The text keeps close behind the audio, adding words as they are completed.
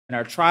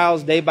our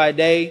trials day by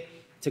day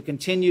to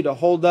continue to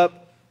hold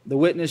up the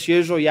witness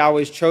Yisrael,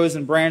 Yahweh's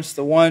chosen branch,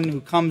 the one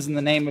who comes in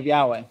the name of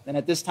Yahweh. And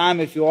at this time,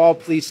 if you all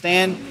please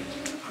stand,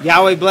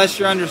 Yahweh bless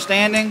your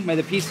understanding. May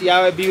the peace of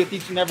Yahweh be with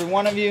each and every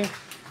one of you.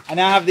 I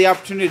now have the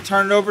opportunity to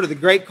turn it over to the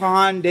great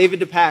Kohan, David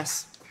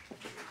DePass.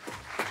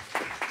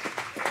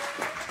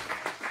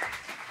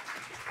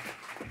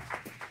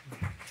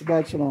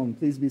 Shabbat Shalom.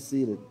 Please be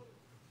seated.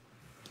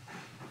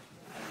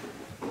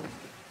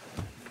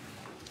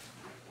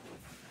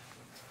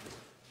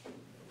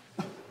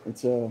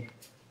 It's a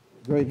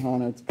great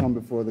honor to come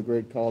before the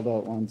great called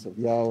out ones of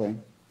Yahweh.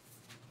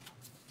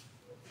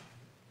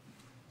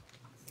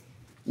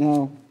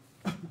 Now,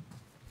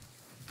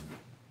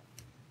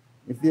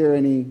 if there are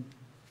any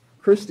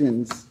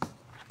Christians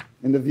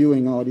in the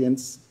viewing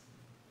audience,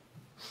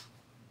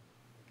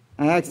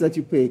 I ask that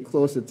you pay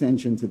close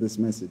attention to this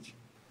message.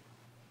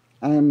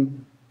 I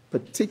am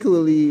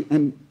particularly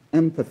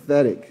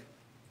empathetic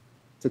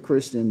to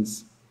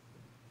Christians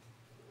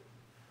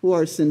who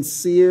are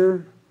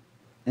sincere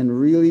and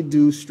really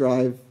do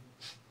strive.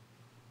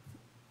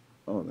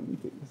 Oh, let me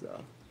take this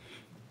off.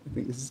 I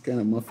think this is kind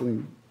of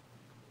muffling.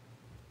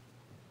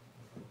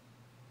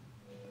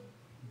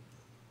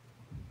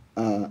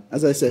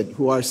 As I said,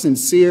 who are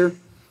sincere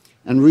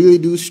and really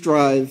do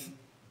strive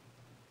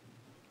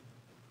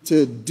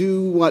to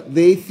do what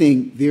they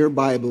think their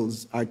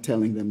Bibles are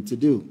telling them to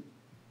do.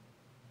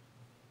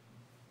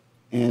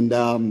 And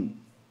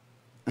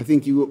I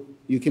think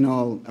you can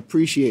all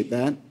appreciate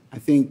that. I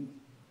think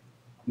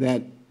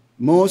that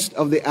most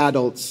of the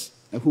adults,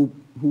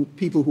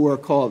 people who are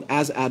called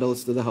as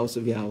adults to the house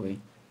of Yahweh,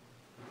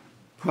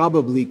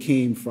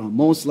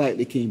 most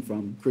likely came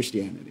from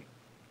Christianity.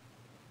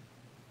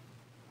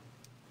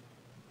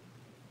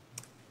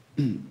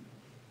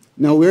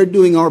 Now we're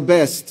doing our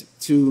best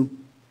to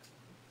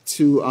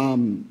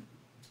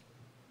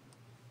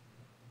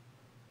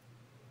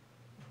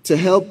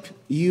help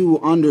you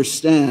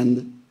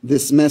understand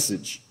this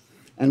message.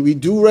 And we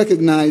do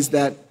recognize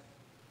that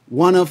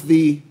one of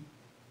the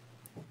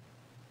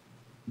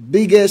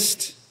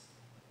biggest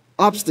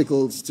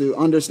obstacles to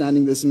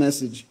understanding this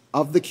message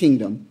of the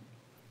kingdom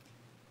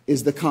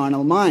is the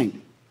carnal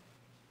mind.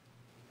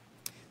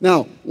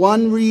 Now,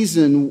 one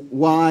reason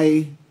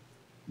why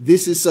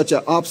this is such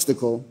an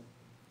obstacle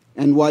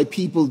and why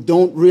people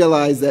don't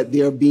realize that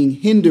they are being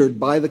hindered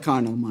by the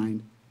carnal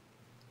mind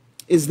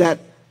is that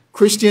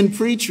Christian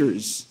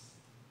preachers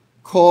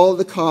call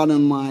the carnal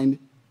mind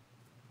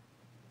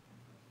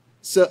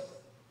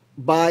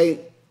by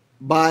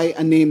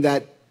a name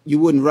that you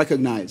wouldn't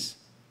recognize,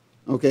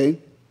 okay?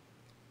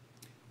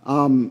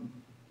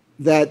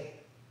 That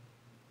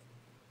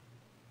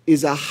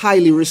is a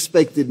highly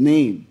respected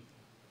name.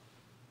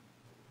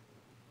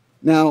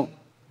 Now,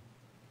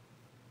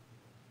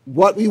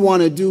 what we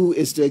want to do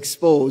is to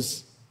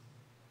expose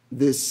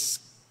this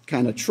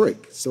kind of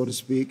trick, so to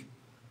speak,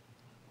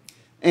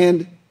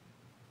 and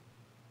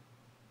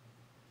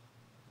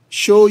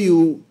show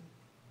you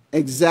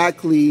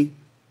exactly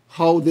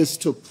how this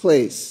took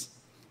place.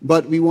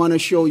 But we want to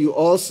show you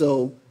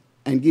also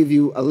and give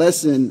you a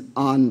lesson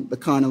on the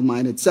carnal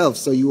mind itself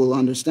so you will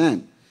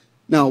understand.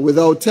 Now,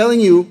 without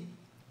telling you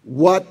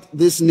what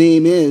this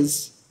name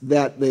is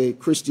that the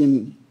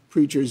Christian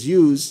preachers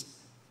use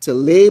to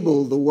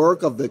label the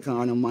work of the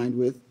carnal mind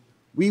with,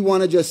 we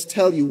want to just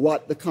tell you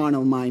what the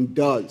carnal mind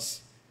does.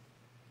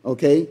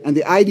 Okay? And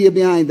the idea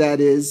behind that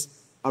is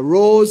a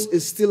rose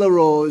is still a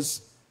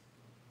rose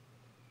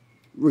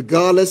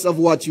regardless of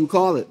what you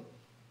call it.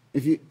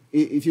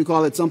 If you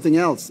call it something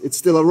else, it's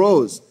still a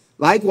rose.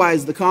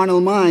 Likewise, the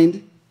carnal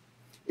mind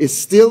is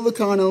still the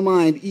carnal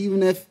mind,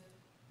 even if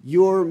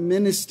your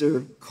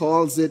minister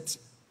calls it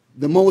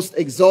the most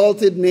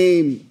exalted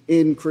name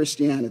in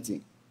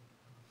Christianity.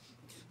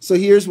 So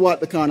here's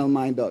what the carnal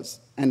mind does.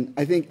 And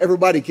I think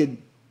everybody could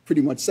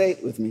pretty much say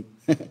it with me.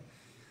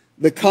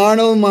 The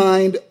carnal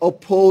mind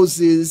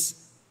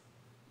opposes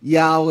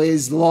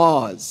Yahweh's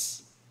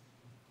laws.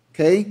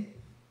 Okay?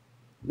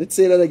 Let's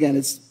say that again.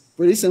 It's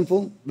pretty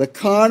simple. The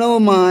carnal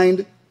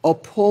mind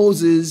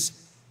opposes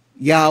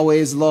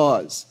Yahweh's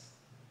laws.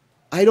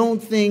 I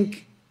don't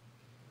think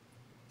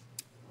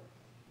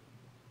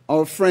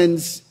our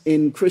friends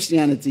in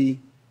Christianity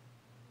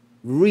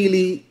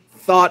really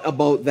thought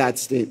about that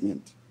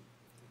statement.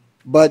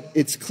 But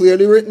it's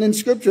clearly written in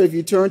Scripture. If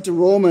you turn to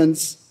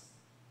Romans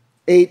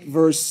 8, and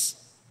we're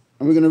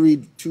going to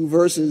read 2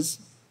 verses.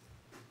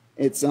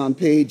 It's on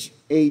page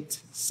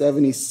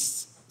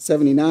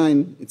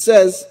 879. It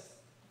says,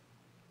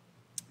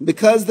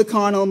 because the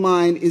carnal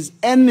mind is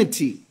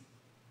enmity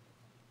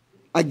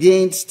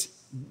against,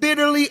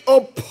 bitterly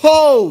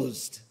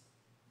opposed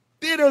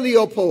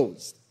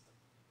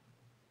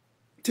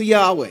to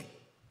Yahweh.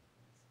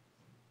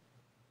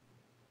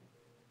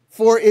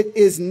 For it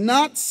is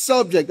not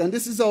subject, and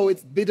this is how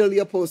it's bitterly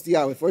opposed to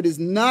Yahweh, for it is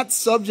not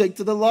subject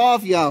to the law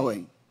of Yahweh,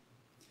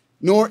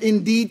 nor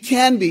indeed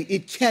can be.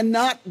 It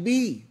cannot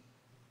be.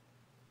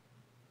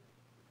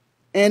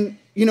 And,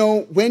 you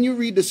know, when you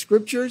read the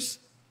scriptures,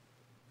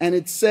 and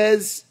it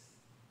says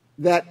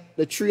that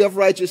the tree of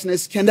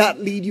righteousness cannot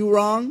lead you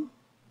wrong.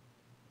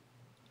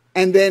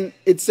 And then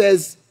it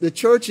says the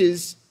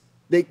churches,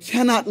 they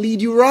cannot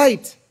lead you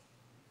right.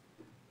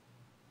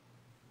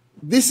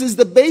 This is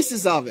the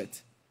basis of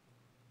it.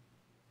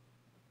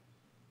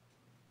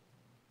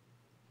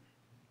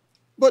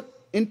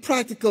 But in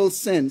practical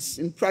sense,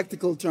 in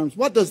practical terms,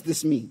 what does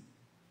this mean?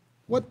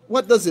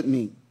 What does it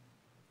mean?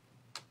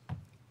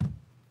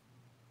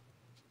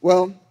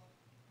 Well,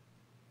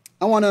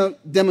 I want to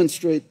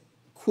demonstrate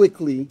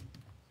quickly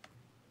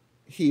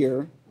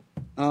here.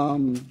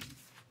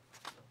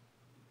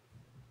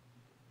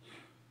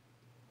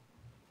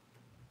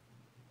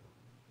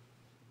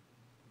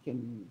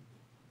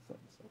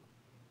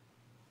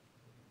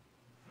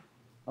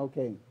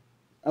 Okay.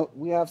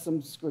 We have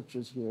some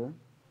scriptures here.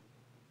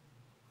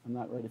 I'm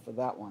not ready for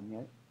that one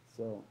yet,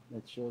 so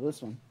let's show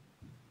this one.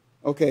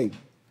 Okay,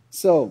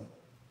 so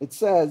it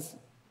says,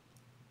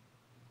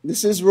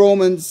 this is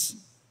Romans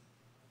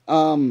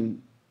 2,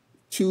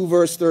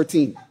 verse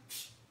 13.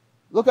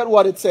 Look at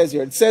what it says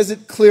here. It says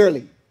it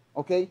clearly,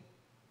 okay?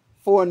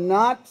 For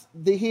not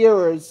the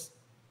hearers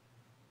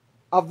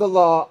of the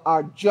law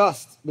are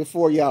just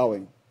before Yahweh.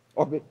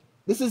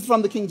 This is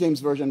from the King James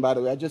Version, by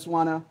the way. I just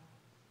want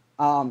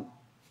to,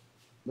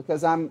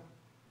 because I'm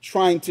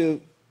trying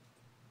to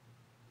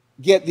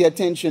get the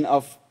attention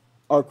of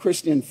our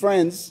Christian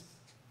friends,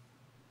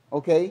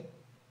 okay?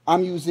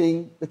 I'm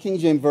using the King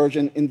James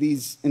Version in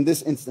this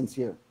instance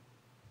here.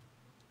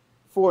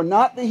 For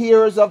not the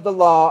hearers of the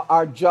law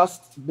are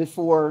just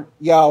before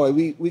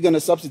Yahweh. We're going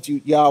to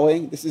substitute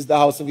Yahweh. This is the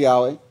house of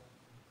Yahweh.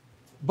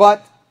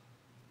 But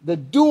the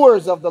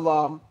doers of the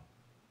law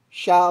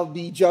shall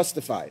be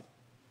justified.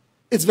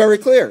 It's very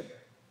clear.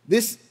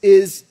 This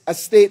is a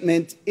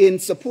statement in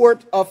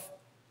support of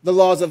the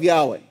laws of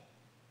Yahweh.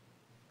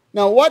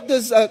 Now, what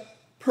does a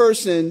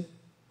person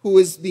who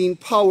is being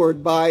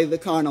powered by the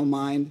carnal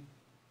mind,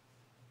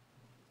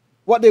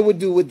 what they would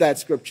do with that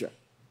scripture?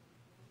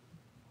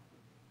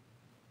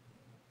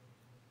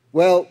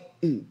 Well,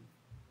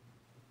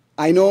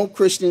 I know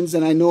Christians,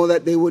 and I know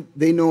that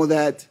they know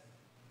that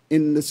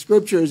in the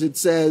scriptures it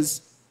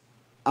says,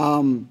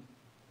 line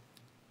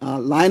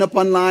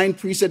upon line,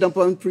 precept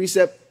upon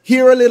precept,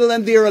 here a little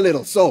and there a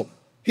little. So,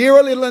 here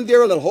a little and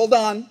there a little. Hold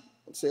on.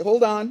 Let's say,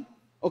 hold on.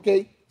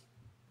 Okay.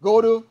 Go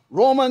to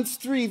Romans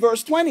 3,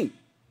 verse 20.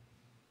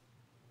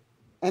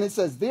 And it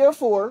says,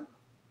 therefore,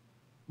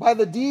 by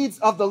the deeds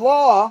of the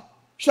law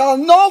shall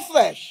no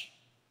flesh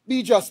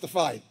be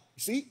justified.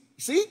 See?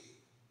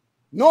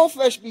 No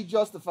flesh be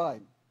justified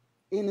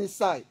in his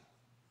sight.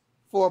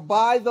 For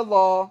by the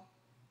law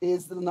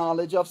is the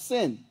knowledge of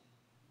sin.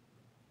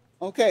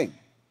 Okay.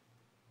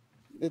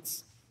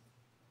 Let's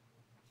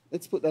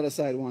put that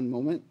aside one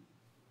moment.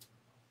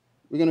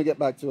 We're going to get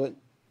back to it.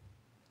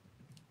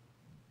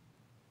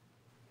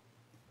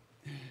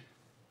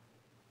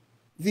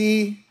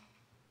 The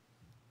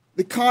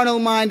carnal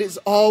mind is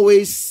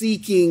always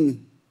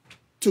seeking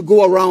to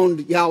go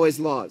around Yahweh's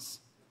laws,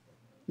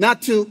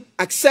 not to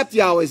accept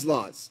Yahweh's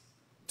laws,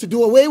 to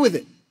do away with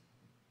it.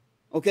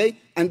 Okay?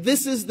 And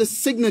this is the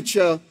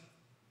signature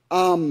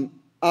action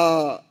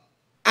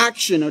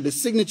or the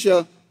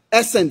signature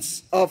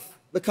essence of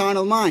the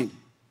carnal mind.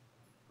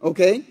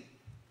 Okay?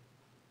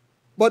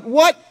 But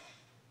what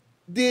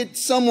did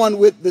someone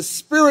with the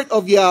spirit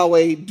of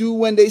Yahweh do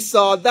when they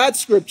saw that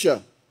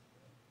scripture?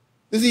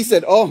 He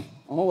said, oh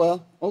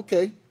well,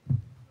 okay.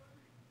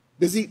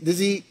 Does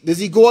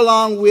he go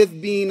along with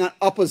being an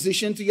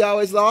opposition to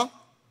Yahweh's law?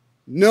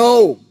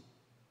 No.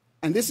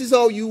 And this is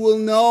how you will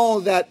know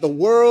that the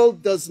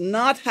world does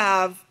not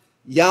have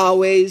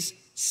Yahweh's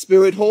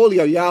Spirit Holy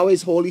or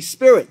Yahweh's Holy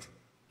Spirit.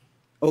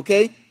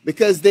 Okay?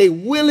 Because they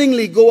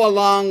willingly go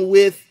along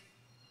with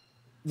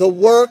the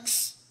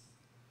works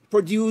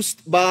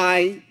produced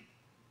by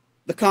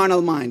the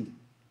carnal mind,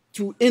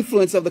 through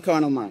influence of the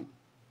carnal mind.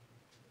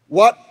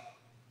 What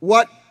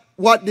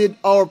did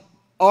our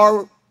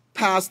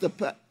pastor,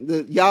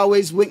 the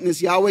Yahweh's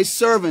witness, Yahweh's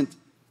servant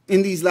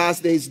in these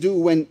last days do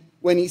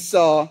when he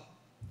saw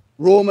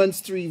Romans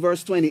 3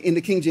 verse 20 in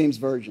the King James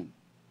Version?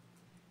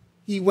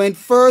 He went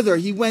further.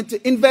 He went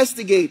to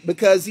investigate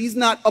because he's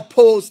not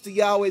opposed to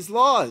Yahweh's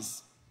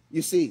laws,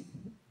 you see.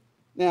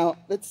 Now,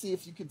 let's see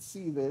if you could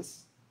see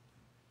this.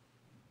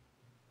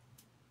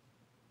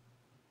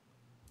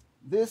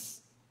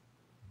 This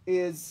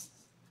is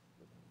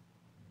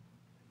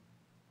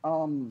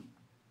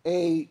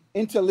a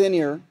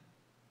interlinear.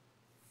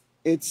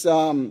 It's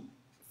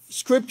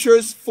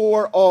scriptures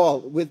for all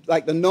with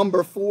like the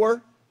number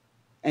 4,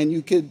 and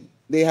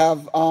they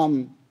have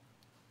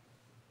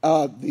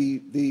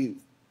the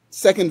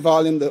second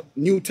volume, the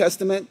New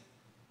Testament,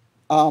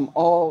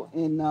 all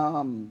in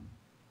an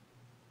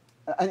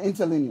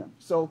interlinear.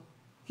 So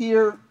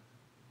here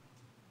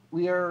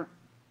we are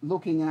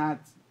looking at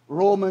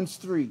Romans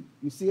 3.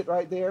 You see it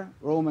right there?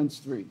 Romans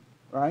 3,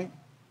 right?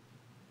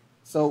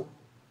 So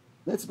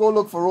let's go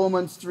look for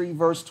Romans 3,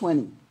 verse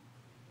 20.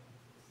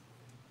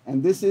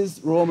 And this is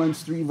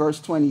Romans 3, verse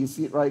 20. You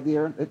see it right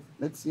there?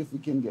 Let's see if we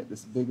can get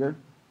this bigger.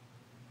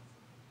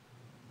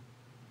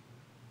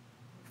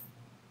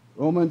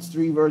 Romans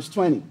 3, verse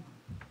 20.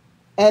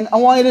 And I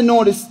want you to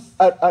notice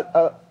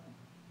a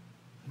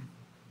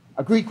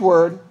Greek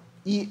word,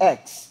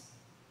 ex,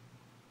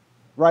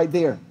 right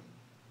there.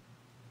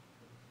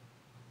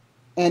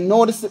 And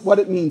notice what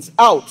it means,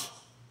 out.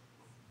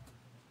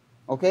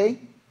 Okay?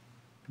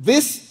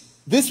 This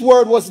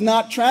word was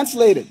not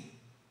translated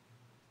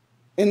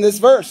in this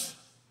verse.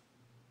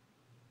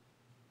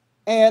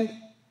 And,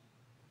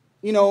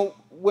 you know,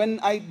 when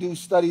I do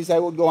studies, I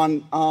would go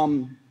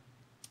on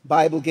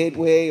Bible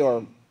Gateway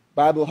or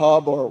Bible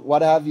Hub or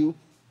what have you,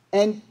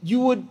 and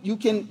you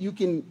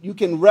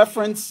can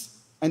reference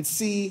and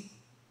see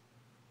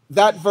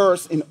that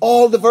verse in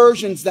all the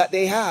versions that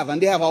they have,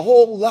 and they have a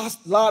whole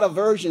lot of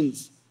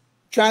versions,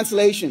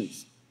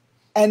 translations,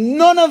 and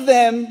none of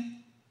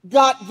them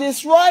got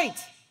this right.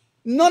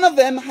 None of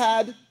them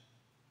had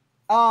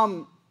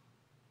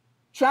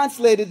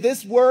translated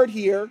this word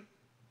here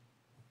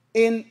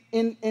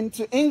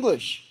into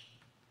English.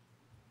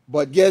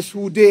 But guess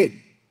who did?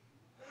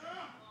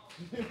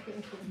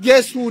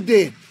 Guess who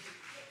did?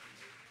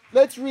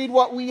 Let's read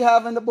what we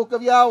have in the book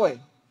of Yahweh.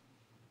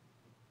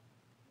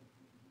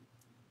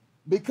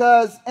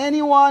 Because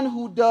anyone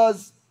who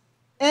does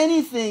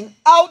anything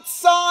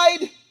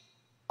outside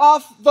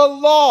of the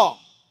law,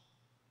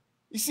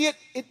 you see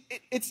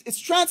it's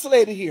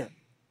translated here.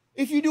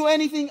 If you do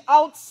anything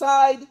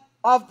outside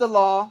of the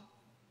law,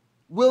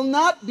 will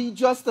not be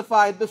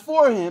justified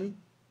before him,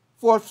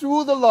 for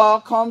through the law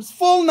comes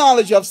full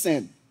knowledge of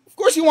sin. Of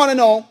course you want to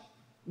know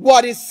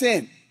what is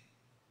sin.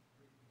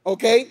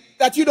 Okay?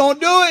 That you don't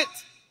do it.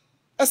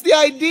 That's the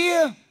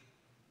idea.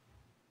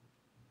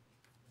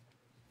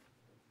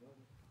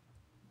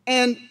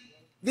 And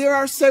there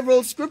are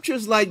several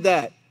scriptures like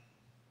that.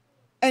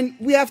 And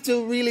we have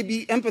to really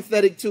be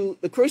empathetic to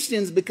the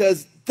Christians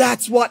because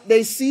that's what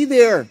they see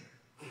there.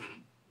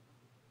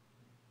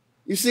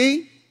 You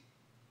see?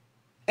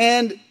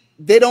 And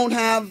they don't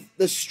have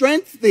the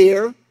strength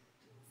there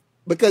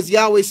because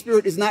Yahweh's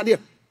Spirit is not there.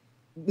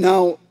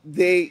 Now,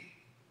 they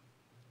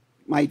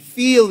might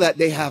feel that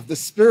they have the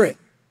Spirit.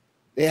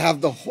 They have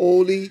the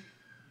Holy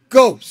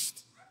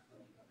Ghost.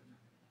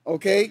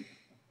 Okay?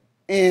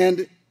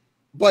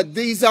 But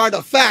these are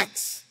the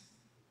facts.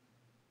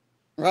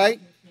 Right?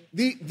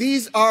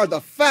 These are the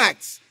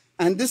facts.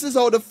 And this is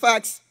how the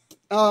facts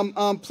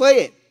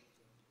play it.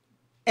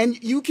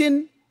 And you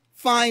can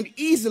find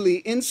easily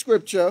in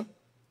Scripture.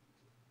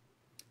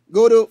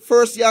 Go to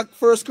 1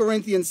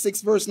 Corinthians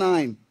 6, verse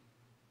 9.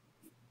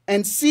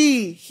 And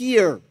see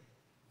here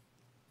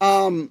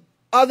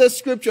other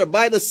scripture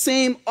by the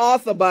same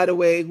author, by the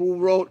way, who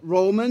wrote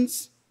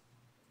Romans.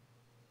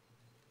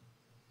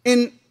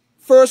 In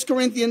 1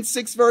 Corinthians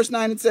 6, verse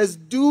 9, it says,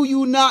 do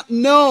you not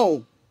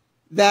know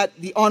that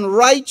the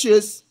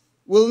unrighteous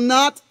will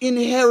not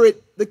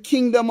inherit the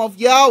kingdom of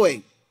Yahweh?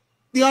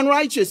 The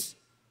unrighteous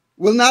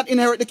will not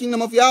inherit the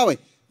kingdom of Yahweh.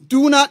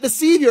 Do not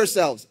deceive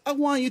yourselves. I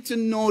want you to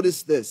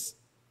notice this,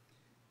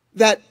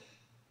 that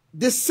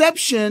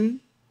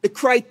deception, the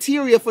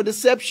criteria for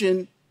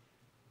deception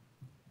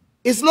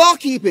is law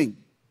keeping,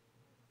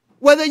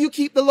 whether you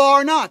keep the law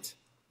or not.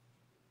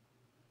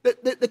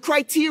 The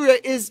criteria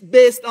is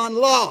based on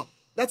law.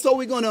 That's how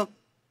we're going to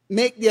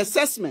make the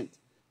assessment.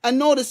 And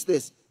notice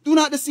this, do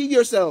not deceive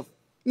yourself,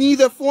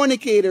 neither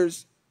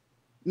fornicators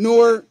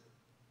nor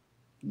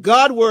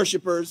God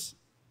worshippers.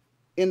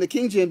 In the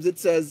King James, it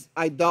says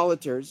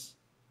idolaters.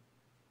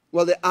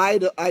 Well, the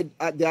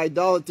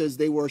idolaters,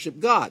 they worship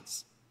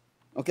gods.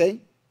 Okay?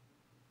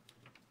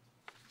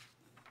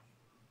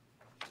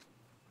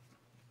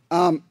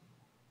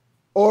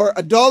 Or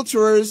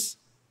adulterers,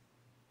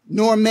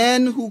 nor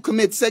men who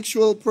commit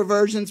sexual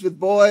perversions with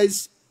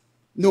boys,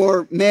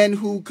 nor men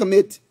who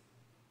commit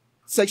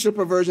sexual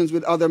perversions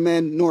with other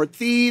men, nor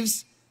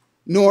thieves,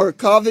 nor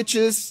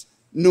covetous,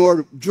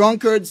 nor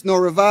drunkards, nor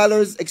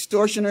revilers,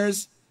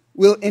 extortioners,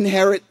 will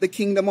inherit the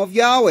kingdom of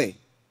Yahweh.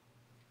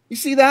 You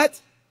see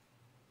that?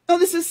 No,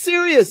 this is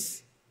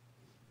serious.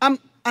 I'm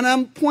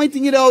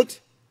pointing it out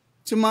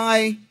to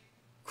my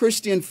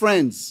Christian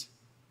friends.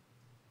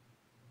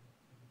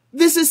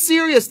 This is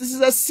serious. This is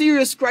a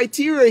serious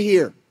criteria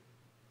here.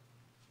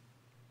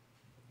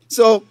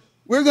 So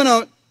we're going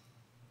to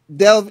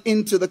delve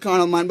into the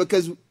carnal mind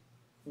because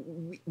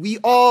we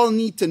all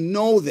need to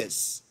know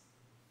this.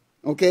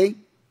 Okay?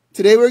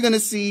 Today we're going to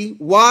see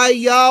why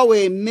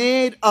Yahweh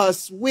made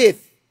us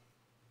with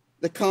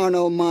the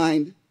carnal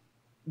mind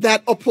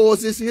that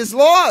opposes his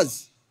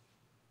laws.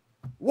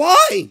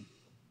 Why?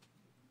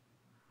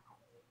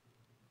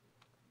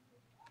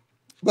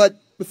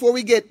 But before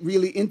we get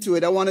really into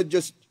it, I want to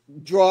just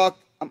draw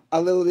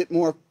a little bit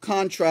more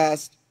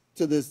contrast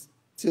to this,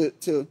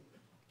 to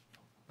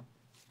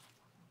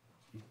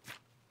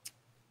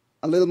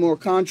a little more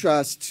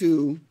contrast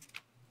to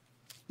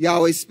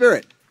Yahweh's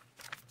Spirit.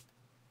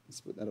 Let's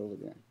put that over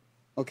there.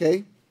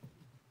 Okay?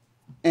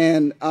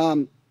 And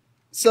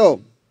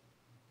so,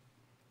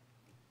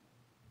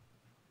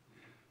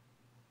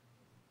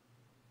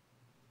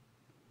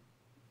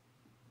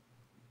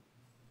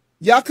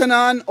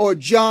 Yachanan, or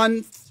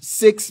John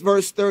 6,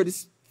 verse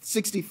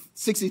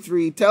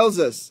 63 tells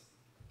us,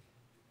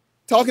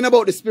 talking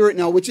about the spirit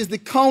now, which is the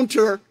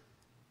counter,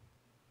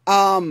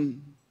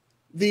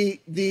 the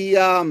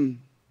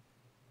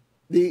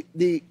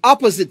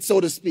opposite, so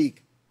to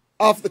speak,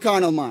 of the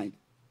carnal mind.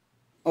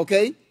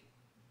 Okay?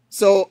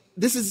 So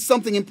this is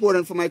something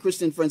important for my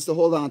Christian friends to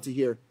hold on to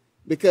here,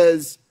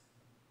 because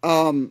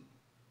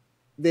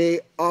they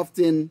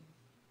often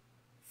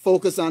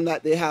focus on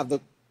that they have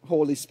the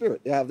Holy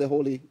Spirit. They have the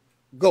Holy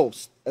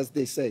Ghost, as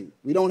they say.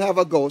 We don't have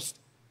a ghost.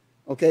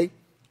 Okay?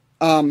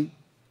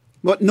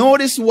 But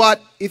notice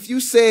what, if you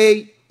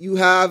say you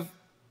have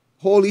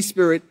Holy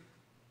Spirit,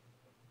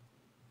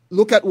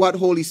 look at what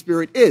Holy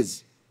Spirit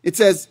is. It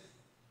says,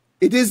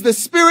 it is the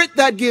Spirit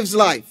that gives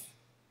life.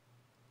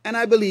 And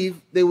I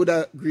believe they would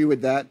agree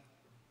with that.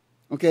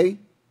 Okay?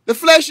 The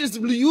flesh is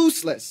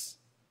useless.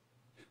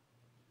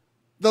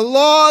 The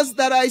laws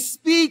that I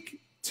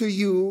speak to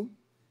you,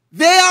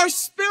 they are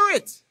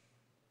spirit.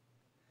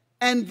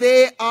 And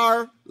they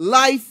are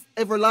life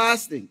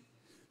everlasting.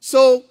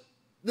 So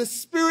the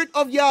Spirit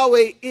of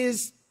Yahweh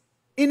is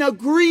in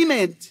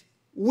agreement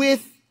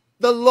with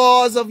the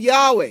laws of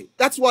Yahweh.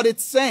 That's what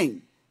it's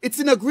saying. It's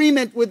in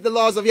agreement with the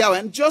laws of Yahweh.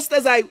 And just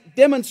as I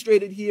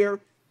demonstrated here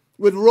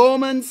with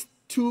Romans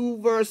 2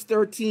 verse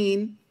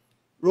 13,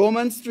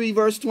 Romans 3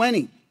 verse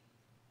 20.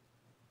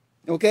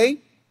 Okay?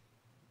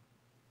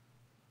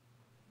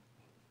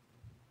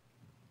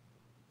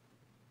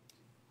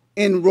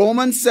 In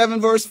Romans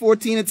 7 verse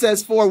 14 it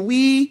says, for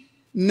we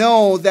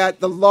know that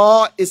the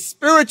law is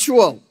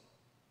spiritual.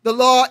 The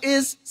law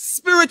is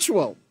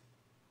spiritual.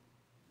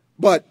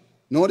 But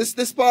notice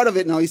this part of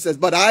it now. He says,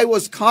 but I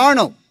was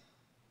carnal.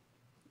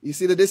 You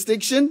see the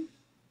distinction?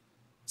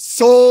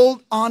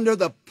 Sold under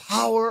the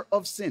power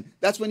of sin.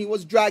 That's when he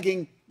was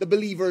dragging the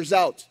believers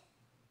out.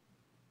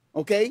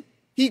 Okay?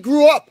 He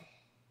grew up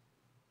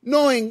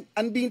knowing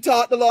and being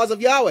taught the laws of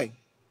Yahweh.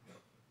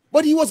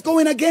 But he was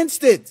going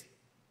against it.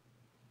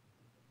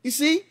 You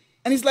see?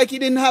 And it's like he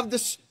didn't have the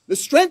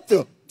strength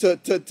to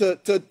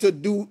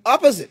do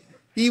opposite.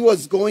 He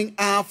was going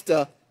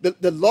after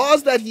the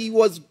laws that he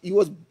was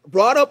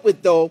brought up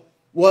with, though,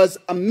 was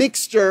a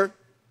mixture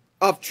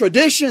of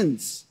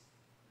traditions.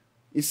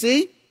 You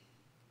see?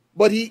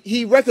 But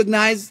he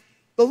recognized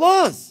the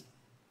laws.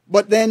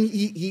 But then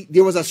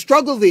there was a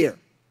struggle there,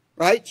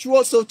 right?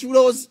 So through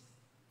those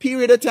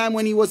period of time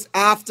when he was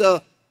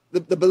after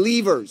the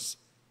believers,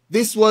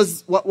 this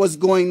was what was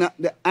going on,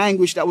 the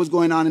anguish that was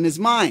going on in his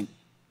mind.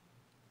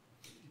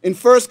 In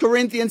 1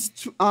 Corinthians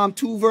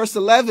 2 verse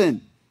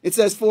 11, it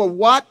says, for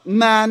what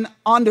man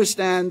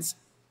understands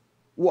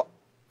what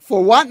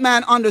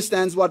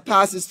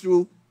passes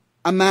through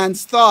a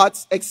man's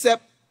thoughts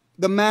except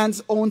the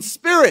man's own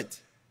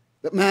spirit?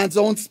 The man's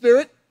own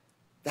spirit,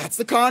 that's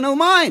the carnal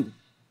mind.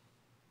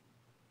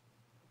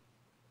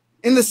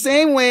 In the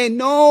same way,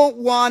 no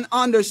one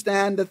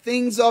understands the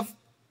things of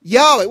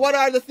Yahweh. What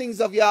are the things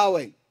of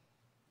Yahweh?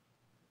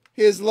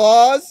 His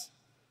laws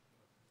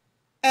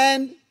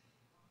and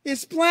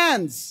his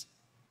plans.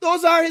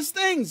 Those are his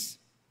things.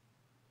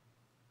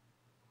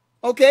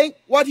 Okay?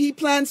 What he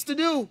plans to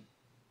do.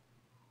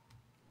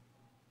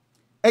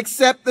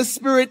 Except the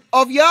Spirit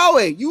of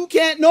Yahweh. You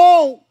can't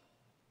know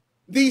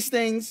these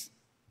things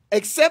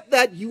except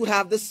that you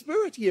have the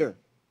Spirit here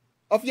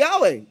of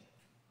Yahweh.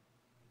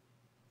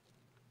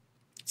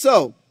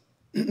 So,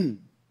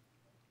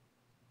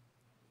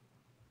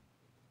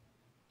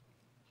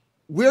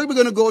 we're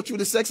going to go through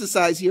this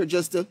exercise here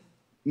just to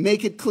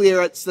make it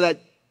clear so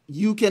that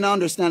you can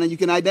understand and you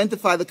can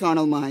identify the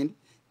carnal mind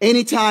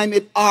anytime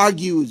it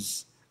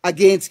argues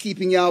against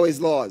keeping Yahweh's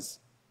laws.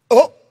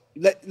 Oh,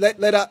 let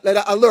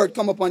an alert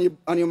come up on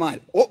your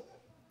mind. Oh,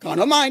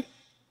 carnal mind.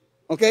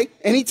 Okay?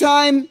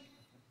 Anytime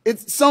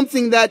it's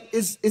something that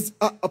is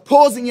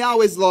opposing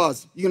Yahweh's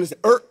laws, you're going to say,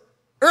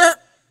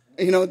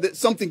 you know, that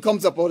something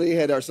comes up out of your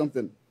head or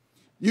something.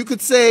 You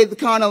could say the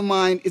carnal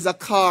mind is a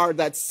car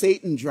that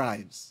Satan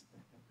drives.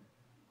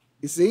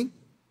 You see?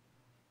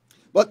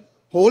 But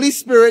Holy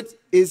Spirit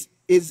is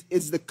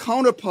the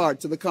counterpart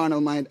to the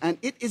carnal mind, and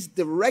it is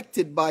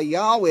directed by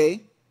Yahweh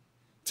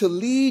to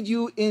lead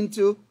you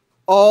into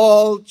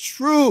all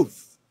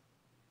truth.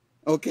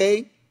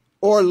 Okay?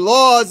 Or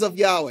laws of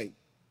Yahweh.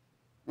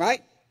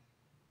 Right?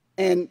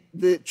 And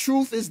the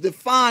truth is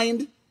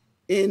defined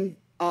in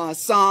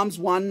Psalms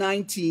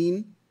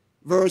 119,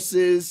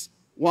 verses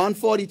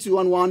 142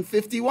 and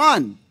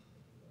 151.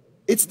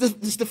 It's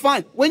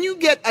defined. When you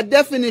get a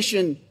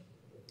definition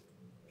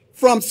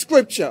from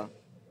Scripture,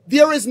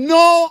 there is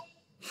no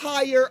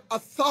higher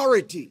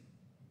authority.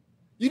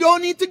 You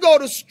don't need to go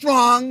to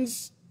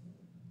Strong's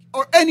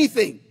or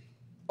anything.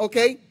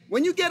 Okay?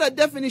 When you get a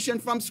definition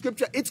from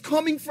Scripture, it's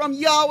coming from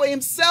Yahweh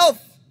himself.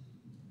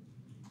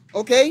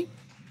 Okay?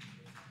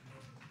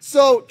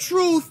 So,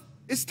 truth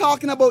is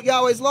talking about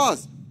Yahweh's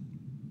laws.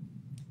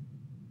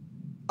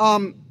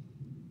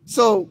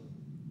 So,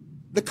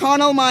 the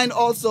carnal mind,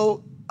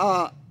 also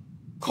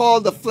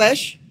called the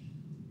flesh,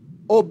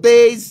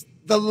 obeys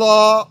the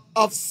law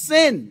of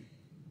sin.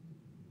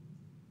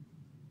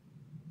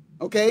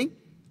 Okay?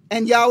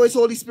 And Yahweh's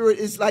Holy Spirit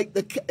is like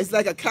a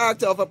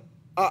character of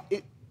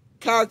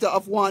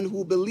one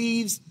who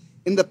believes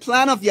in the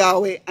plan of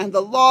Yahweh and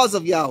the laws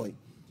of Yahweh.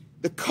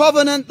 The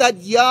covenant that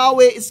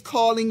Yahweh is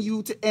calling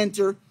you to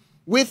enter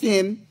with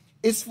him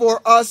is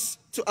for us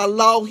to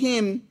allow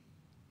him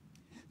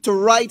to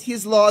write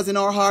his laws in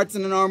our hearts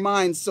and in our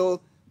minds. So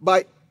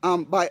by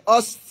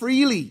us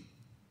freely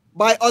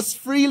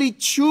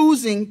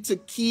choosing to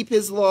keep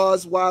his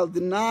laws while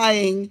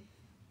denying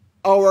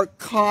our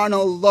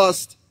carnal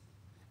lust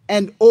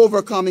and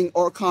overcoming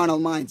our carnal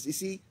minds. You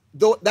see,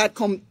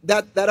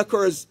 that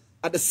occurs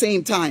at the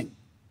same time.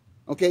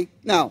 Okay?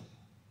 Now,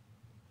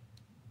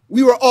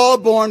 we were all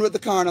born with the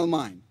carnal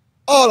mind.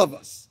 All of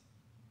us.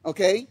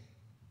 Okay?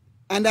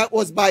 And that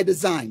was by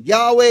design.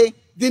 Yahweh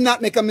did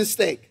not make a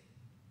mistake.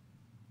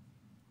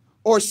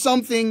 Or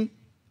something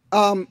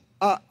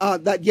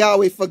that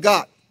Yahweh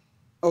forgot.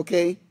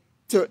 Okay?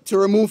 To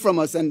remove from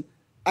us. And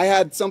I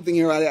had something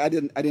here. I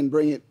didn't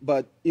bring it.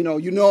 But, you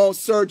know,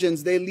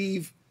 surgeons, they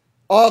leave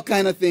all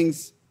kind of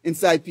things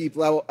inside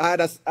people. I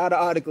had an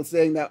article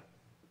saying that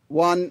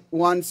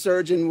one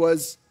surgeon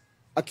was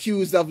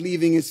accused of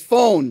leaving his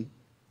phone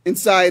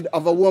inside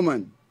of a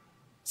woman.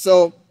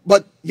 So,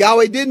 but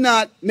Yahweh did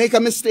not make a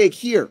mistake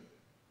here.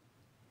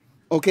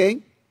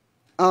 Okay?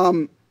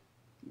 Although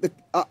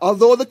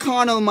the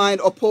carnal mind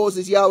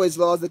opposes Yahweh's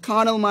laws, the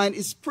carnal mind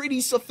is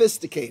pretty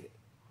sophisticated.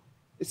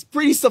 It's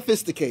pretty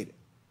sophisticated.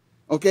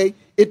 Okay?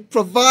 It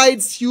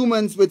provides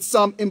humans with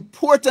some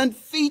important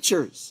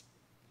features,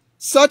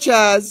 such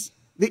as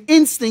the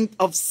instinct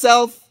of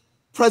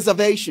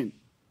self-preservation.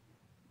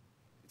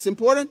 It's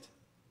important.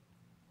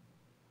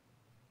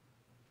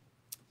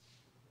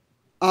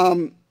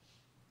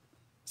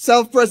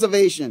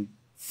 Self-preservation,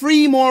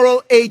 free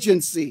moral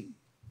agency.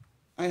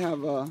 I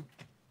have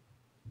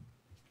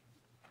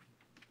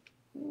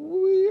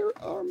where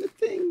are my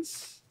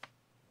things?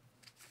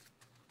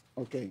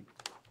 Okay,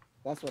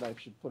 that's what I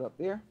should put up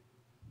there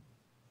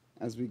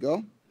as we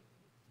go.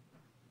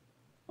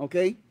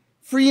 Okay,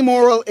 free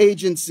moral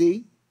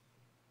agency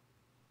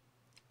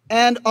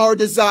and our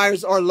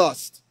desires or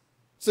lust.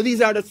 So these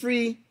are the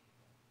three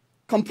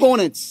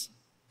components,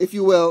 if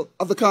you will,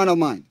 of the carnal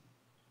mind.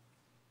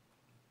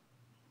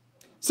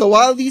 So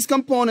while these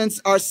components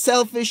are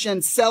selfish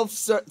and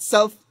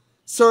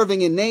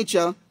self-serving in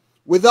nature,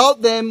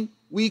 without them,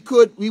 we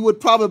would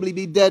probably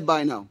be dead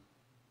by now.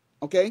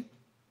 Okay?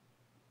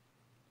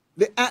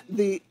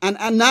 An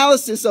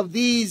analysis of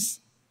these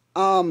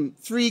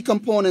three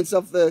components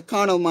of the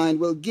carnal mind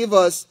will give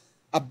us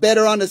a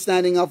better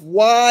understanding of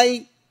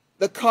why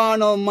the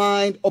carnal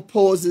mind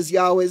opposes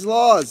Yahweh's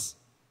laws.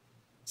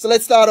 So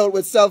let's start out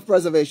with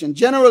self-preservation.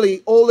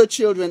 Generally, older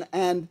children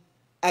and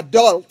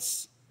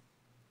adults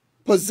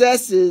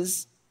possess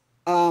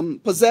a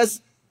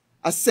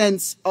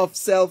sense of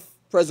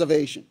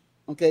self-preservation.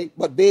 Okay?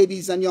 But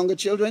babies and younger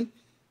children,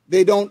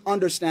 they don't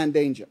understand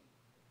danger.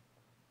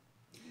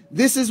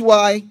 This is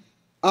why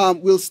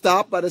we'll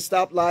stop at a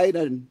stoplight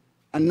and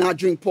not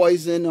drink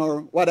poison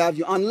or what have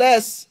you,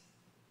 unless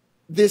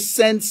this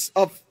sense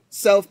of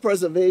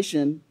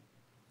self-preservation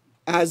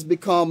has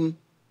become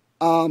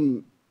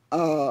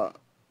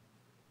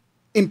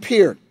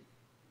impaired.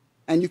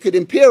 And you could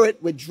impair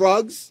it with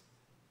drugs.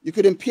 You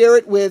could impair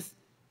it with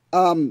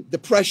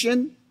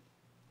depression.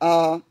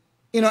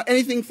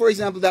 Anything, for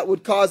example, that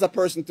would cause a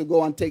person to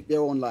go and take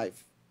their own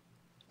life.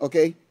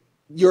 Okay?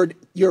 You're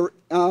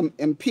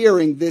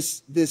impairing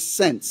this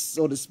sense,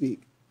 so to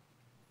speak.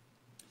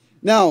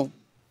 Now,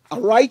 a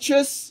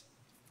righteous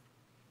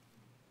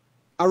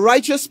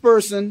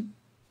person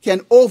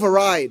can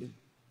override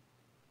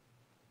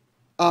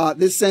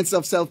this sense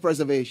of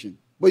self-preservation.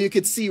 But you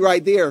could see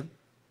right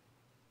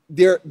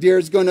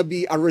there's going to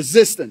be a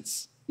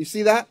resistance. You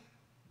see that?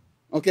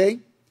 Okay?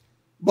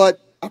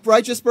 But a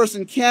righteous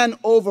person can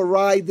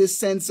override this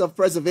sense of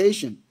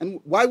preservation.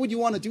 And why would you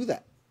want to do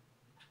that?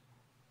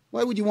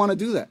 Why would you want to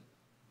do that?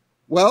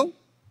 Well,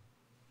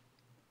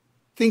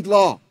 think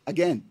law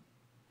again.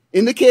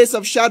 In the case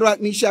of Shadrach,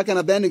 Meshach, and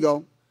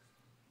Abednego,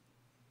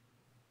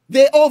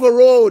 they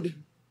overrode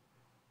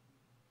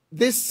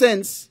this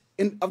sense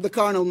of the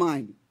carnal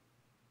mind.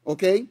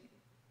 Okay?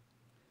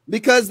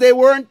 Because they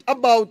weren't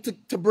about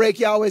to break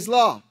Yahweh's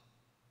law.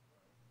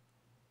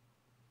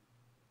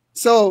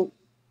 So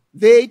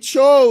they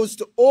chose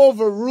to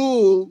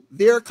overrule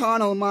their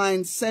carnal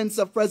mind's sense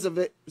of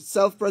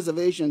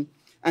self-preservation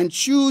and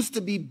choose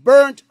to be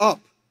burnt up.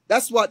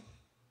 That's what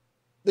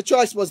the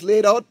choice was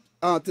laid out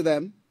to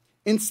them,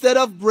 instead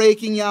of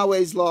breaking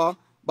Yahweh's law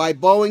by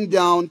bowing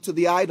down to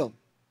the idol.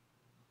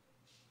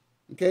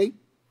 Okay?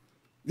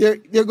 There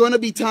are going to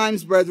be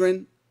times,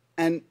 brethren,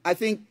 and I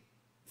think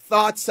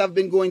thoughts have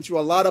been going through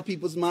a lot of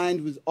people's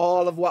minds with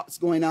all of what's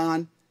going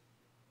on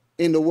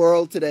in the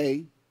world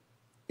today,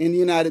 in the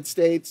United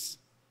States.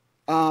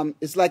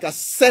 It's like a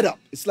setup.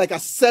 It's like a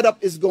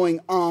setup is going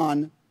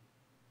on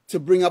to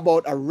bring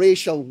about a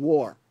racial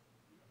war.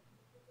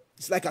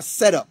 It's like a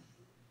setup.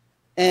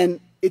 And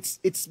it's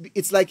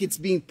like it's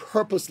being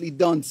purposely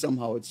done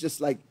somehow. It's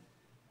just like,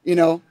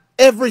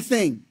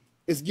 everything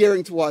is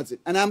gearing towards it.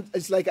 And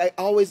it's like I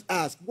always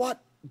ask,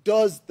 what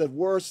does the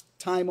worst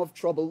time of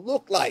trouble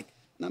look like?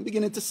 And I'm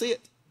beginning to see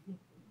it.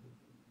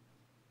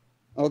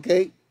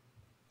 Okay?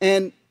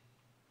 And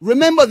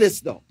remember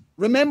this, though.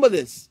 Remember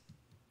this.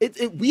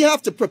 We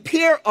have to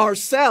prepare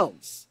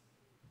ourselves.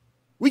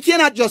 We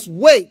cannot just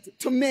wait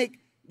to make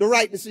the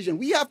right decision.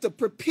 We have to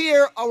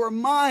prepare our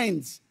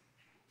minds,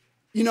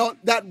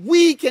 that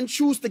we can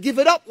choose to give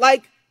it up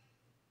like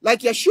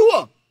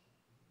Yeshua.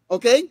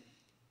 Okay?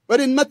 But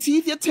in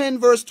Matthew 10,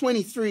 verse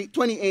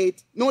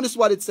 28, notice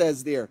what it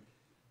says there.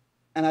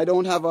 And I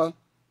don't have a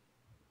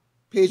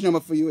page number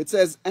for you. It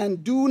says,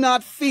 and do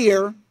not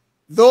fear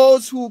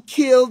those who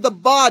kill the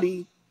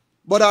body,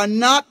 but are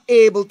not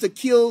able to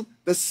kill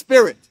the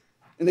spirit.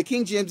 In the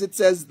King James, it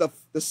says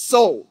the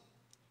soul.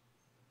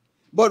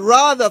 But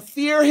rather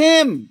fear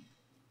him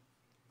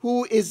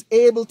who is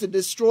able to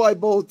destroy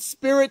both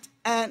spirit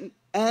and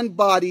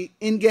body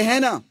in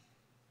Gehenna.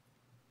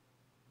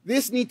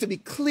 This needs to be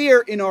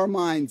clear in our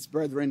minds,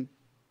 brethren,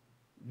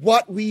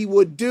 what we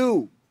would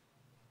do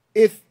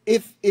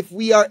if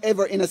we are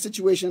ever in a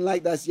situation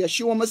like that.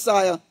 Yeshua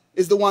Messiah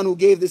is the one who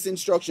gave this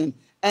instruction,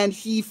 and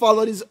he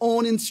followed his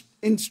own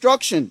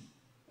instruction.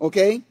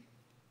 Okay?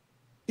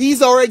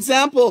 He's our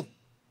example.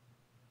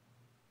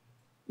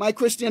 My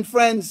Christian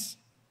friends,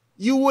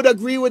 you would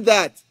agree with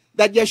that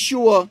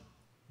Yeshua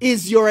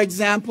is your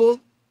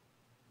example.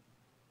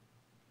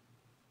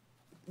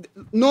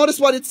 Notice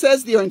what it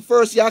says there in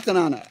 1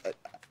 Yachanan.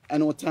 I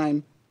know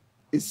time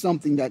is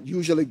something that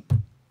usually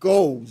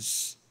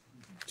goes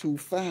too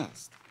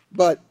fast.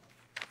 But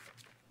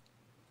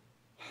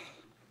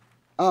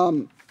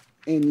in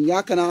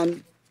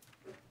Yachanan,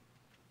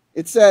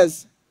 it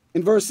says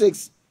in verse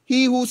 6,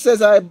 he who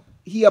says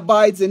he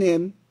abides in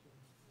him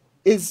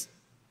is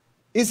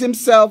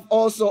himself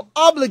also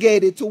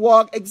obligated to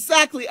walk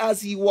exactly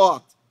as he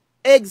walked.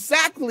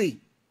 Exactly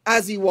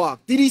as he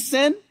walked. Did he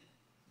sin?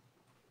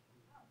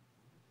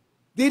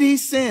 Did he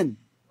sin?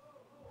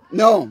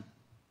 No.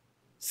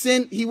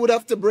 Sin, he would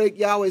have to break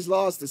Yahweh's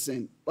laws to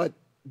sin. But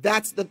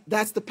that's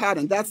the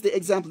pattern. That's the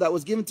example that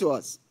was given to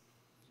us.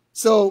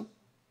 So,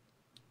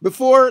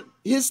 before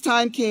his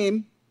time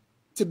came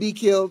to be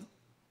killed,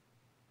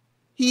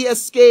 he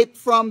escaped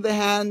from the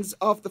hands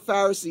of the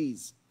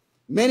Pharisees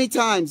many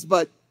times.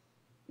 But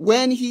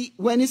when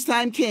his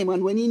time came,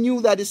 and when he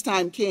knew that his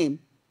time came,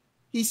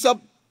 he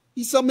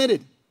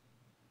submitted.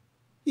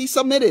 He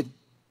submitted.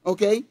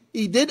 Okay?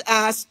 He did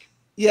ask,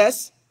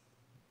 yes,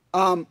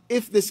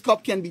 if this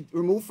cup can be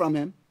removed from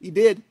him. He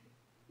did.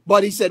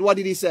 But he said, what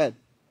did he say?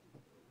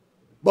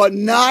 But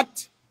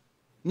not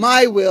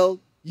my will,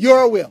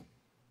 your will.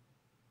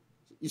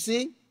 You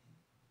see?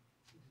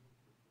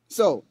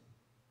 So,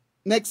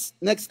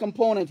 next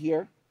component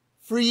here,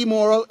 free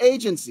moral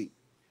agency.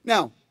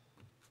 Now,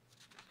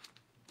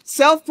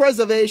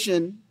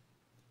 self-preservation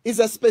is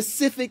a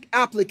specific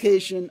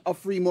application of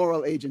free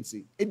moral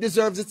agency. It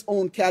deserves its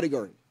own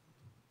category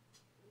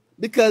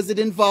because it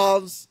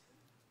involves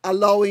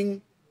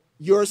choosing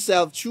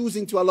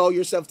to allow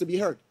yourself to be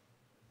hurt.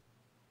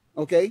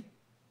 Okay?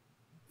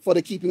 For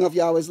the keeping of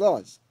Yahweh's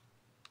laws.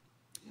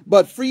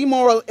 But free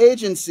moral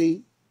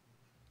agency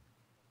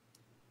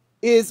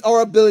is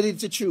our ability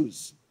to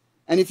choose.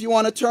 And if you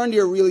want to turn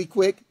there really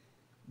quick,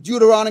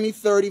 Deuteronomy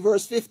 30,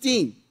 verse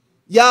 15.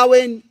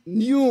 Yahweh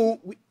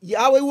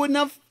wouldn't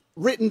have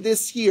written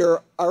this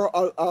here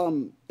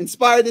or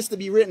inspired this to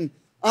be written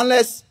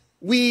unless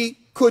we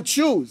could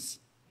choose.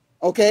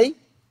 Okay?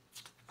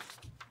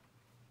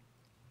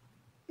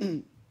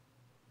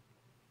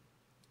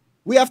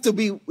 We have to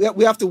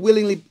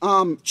willingly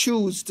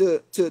choose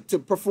to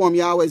perform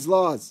Yahweh's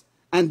laws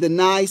and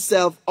deny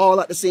self all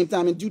at the same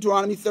time. In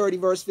Deuteronomy 30,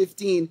 verse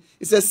 15,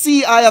 it says,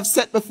 see, I have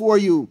set before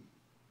you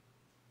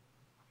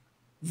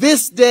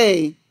this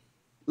day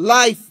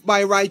life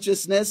by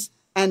righteousness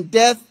and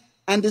death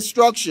and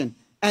destruction.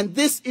 And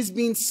this is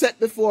being set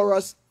before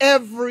us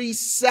every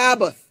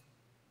Sabbath.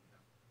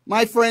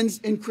 My friends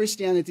in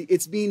Christianity,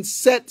 it's being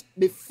set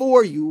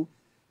before you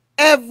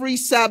every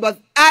Sabbath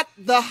at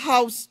the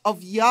house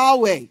of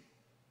Yahweh.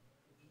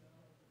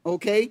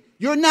 Okay?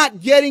 You're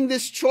not getting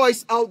this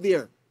choice out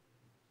there.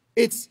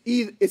 It's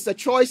a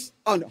choice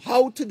on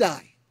how to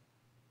die.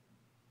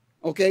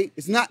 Okay?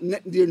 There's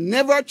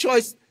never a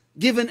choice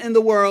given in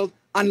the world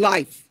on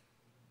life,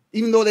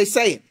 even though they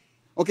say it.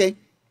 Okay?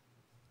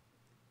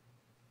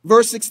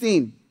 Verse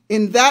 16.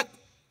 In that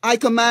I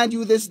command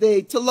you this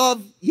day to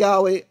love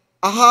Yahweh,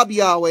 Ahab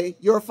Yahweh,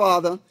 your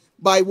father,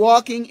 by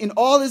walking in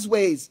all his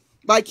ways,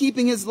 by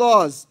keeping his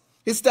laws,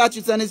 his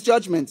statutes, and his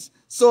judgments,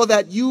 so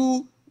that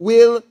you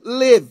will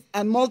live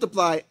and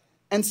multiply.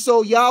 And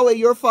so Yahweh,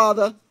 your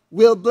father,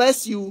 will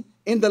bless you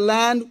in the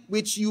land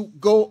which you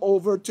go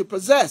over to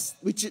possess,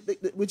 which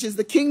is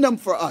the kingdom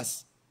for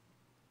us.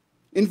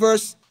 In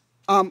verse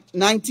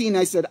 19,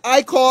 I said,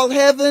 I call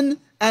heaven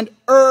and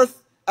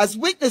earth as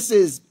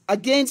witnesses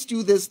against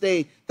you this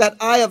day, that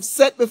I have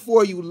set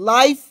before you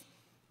life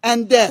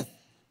and death,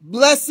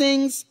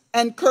 blessings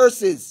and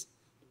curses,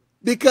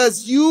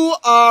 because you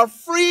are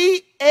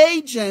free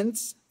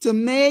agents to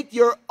make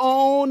your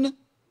own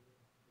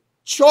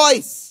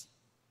choice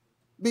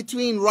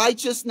between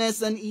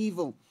righteousness and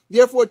evil.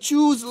 Therefore,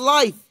 choose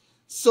life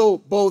so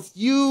both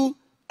you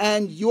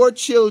and your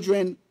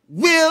children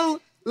will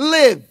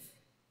live.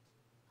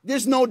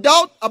 There's no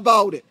doubt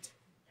about it.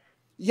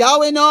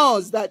 Yahweh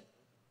knows that,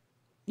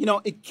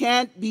 it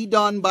can't be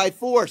done by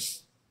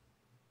force.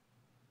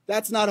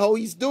 That's not how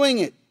he's doing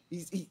it.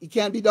 He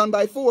can't be done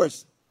by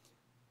force.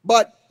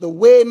 But the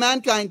way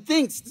mankind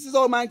thinks, this is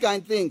how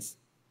mankind thinks.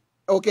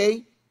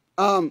 Okay?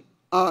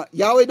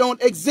 Yahweh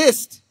don't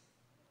exist.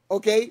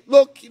 Okay?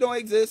 Look, you don't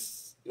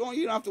exist. You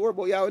don't have to worry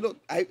about Yahweh. Look,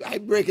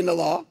 I'm breaking the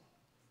law.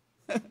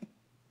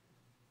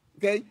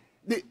 Okay?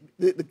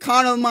 The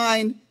carnal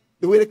mind,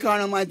 the way the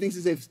carnal mind thinks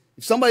is if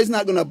somebody's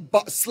not going to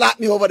slap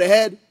me over the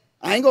head,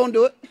 I ain't going to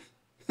do it.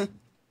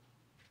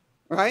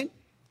 Right?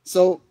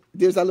 So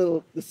there's a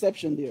little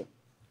deception there.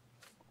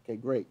 Okay,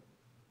 great.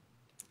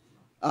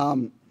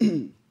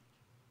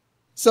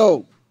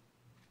 So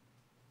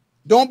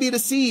don't be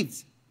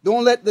deceived.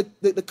 Don't let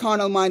the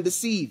carnal mind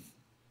deceive.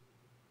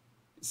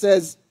 It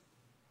says,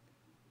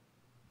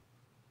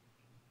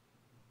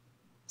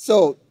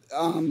 so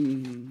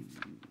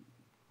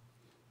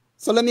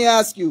let me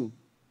ask you,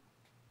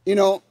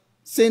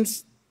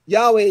 since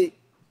Yahweh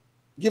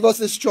give us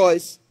this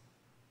choice,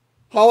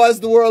 how has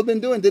the world been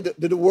doing? Did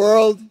the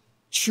world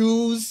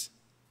choose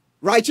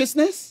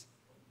righteousness?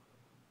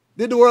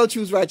 Did the world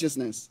choose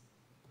righteousness?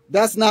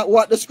 That's not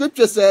what the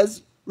scripture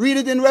says. Read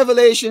it in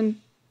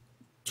Revelation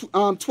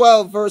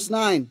 12, verse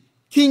 9.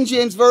 King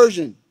James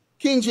Version.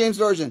 King James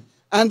Version.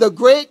 And the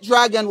great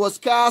dragon was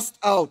cast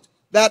out,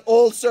 that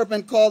old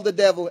serpent called the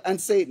devil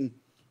and Satan,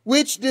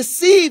 which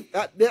deceived.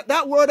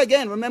 That word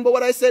again, remember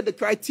what I said the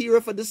criteria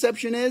for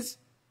deception is?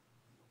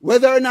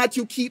 Whether or not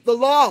you keep the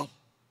law.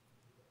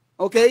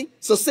 Okay?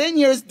 So Satan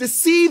here is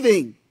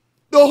deceiving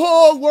the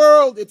whole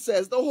world, it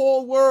says, the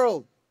whole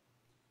world.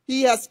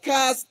 He was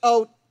cast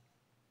out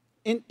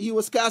in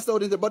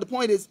there. But the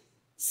point is,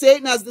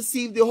 Satan has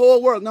deceived the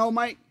whole world. Now,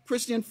 my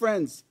Christian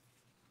friends,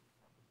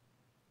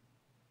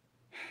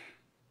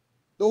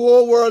 the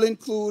whole world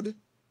include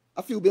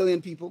a few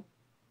billion people.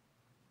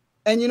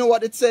 And you know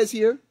what it says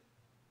here?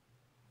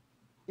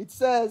 It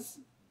says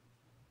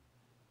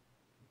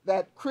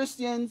that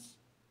Christians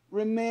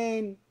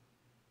remain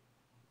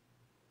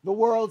the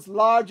world's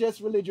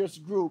largest religious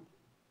group,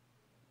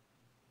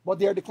 but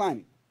they are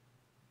declining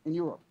in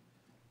Europe.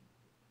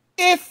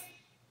 If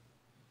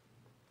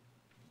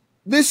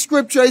this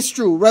scripture is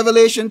true,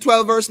 Revelation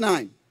 12, verse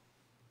 9,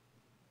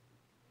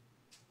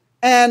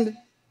 and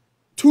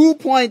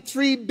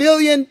 2.3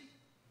 billion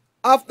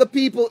of the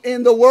people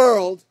in the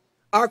world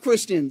are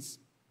Christians,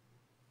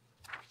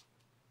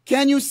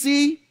 can you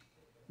see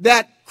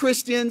that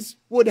Christians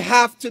would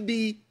have to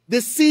be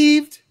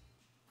deceived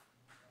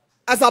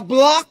as a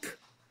block?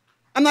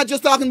 I'm not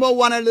just talking about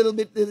one a little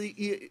bit.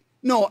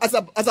 No, as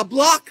a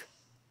block.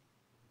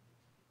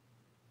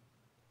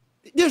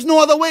 There's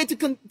no other way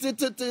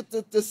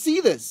to see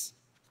this.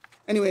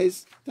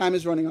 Anyways, time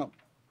is running out.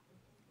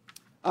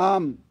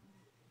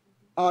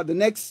 The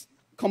next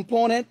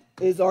component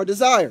is our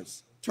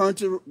desires. Turn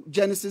to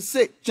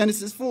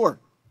Genesis 4.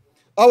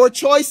 Our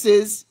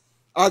choices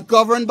are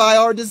governed by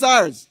our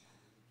desires.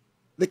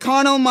 The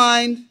carnal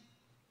mind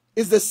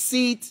is the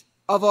seat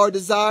of our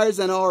desires,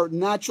 and our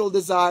natural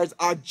desires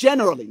are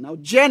generally,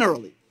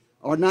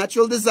 our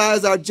natural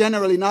desires are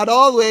generally, not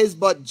always,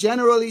 but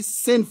generally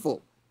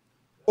sinful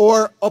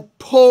or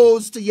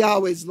opposed to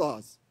Yahweh's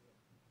laws.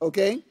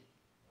 Okay?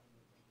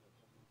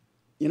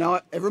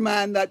 Every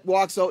man that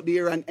walks out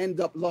there and ends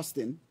up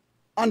lusting,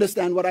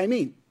 understand what I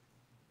mean.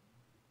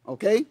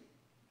 Okay?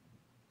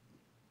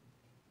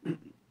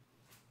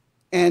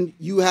 And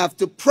you have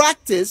to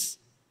practice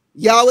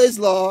Yahweh's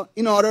law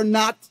in order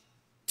not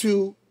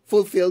to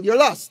fulfill your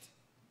lust.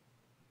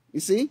 You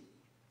see?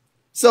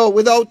 So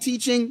without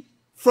teaching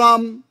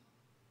from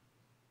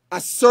a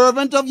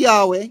servant of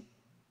Yahweh,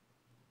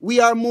 we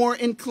are more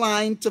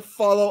inclined to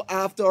follow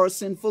after our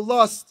sinful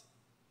lust.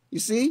 You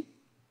see?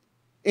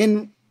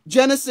 In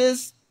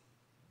Genesis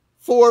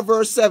 4,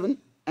 verse 7,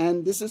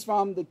 and this is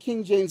from the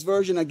King James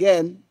Version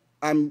again,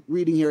 I'm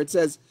reading here, it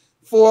says,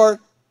 for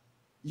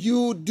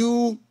you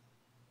do,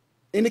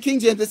 in the King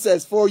James it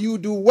says, for you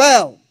do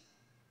well.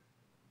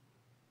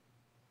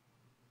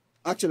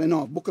 Actually,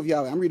 no, Book of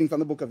Yahweh. I'm reading from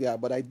the Book of Yahweh,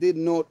 but I did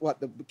note what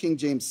the King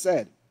James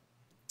said.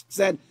 It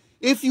said,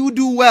 if you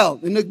do well.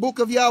 In the Book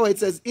of Yahweh, it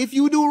says, if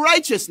you do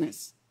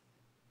righteousness.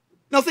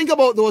 Now think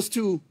about those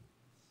two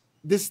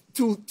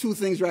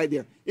things right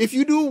there. If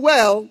you do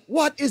well,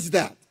 what is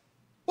that?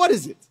 What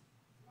is it?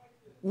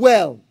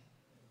 Well.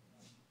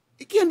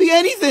 It can be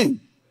anything.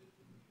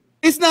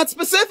 It's not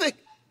specific.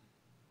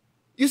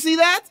 You see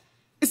that?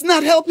 It's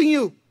not helping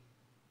you.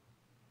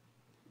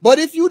 But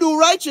if you do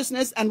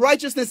righteousness, and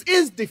righteousness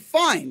is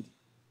defined,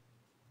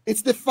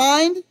 it's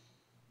defined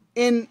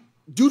in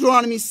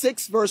Deuteronomy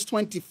 6, verse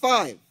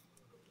 25,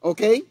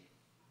 okay?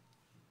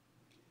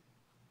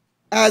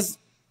 As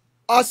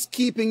us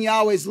keeping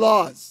Yahweh's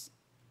laws.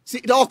 See,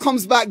 it all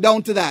comes back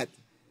down to that.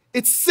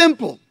 It's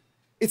simple.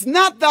 It's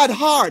not that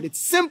hard. It's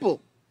simple,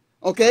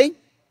 okay?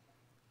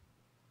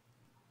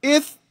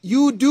 if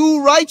you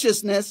do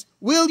righteousness,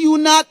 will you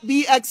not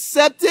be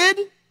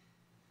accepted?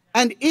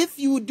 And if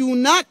you do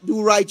not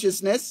do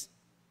righteousness,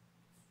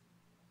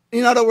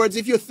 in other words,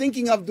 if you're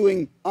thinking of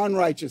doing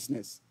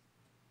unrighteousness,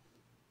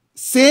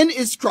 sin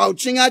is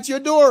crouching at your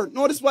door.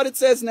 Notice what it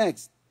says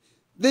next.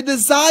 The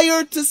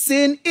desire to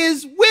sin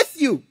is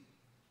with you.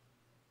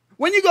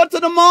 When you go to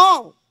the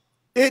mall,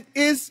 it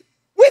is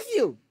with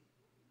you.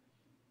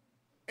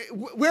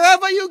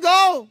 Wherever you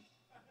go,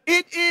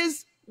 it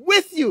is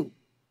with you.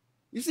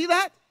 You see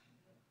that?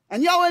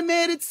 And Yahweh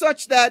made it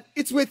such that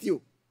it's with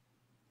you.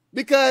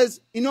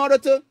 Because in order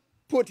to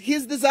put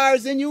his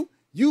desires in you,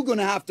 you're going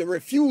to have to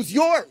refuse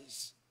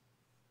yours.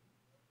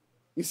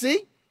 You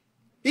see?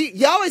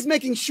 Yahweh's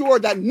making sure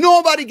that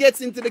nobody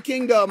gets into the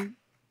kingdom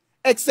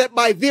except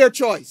by their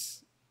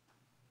choice.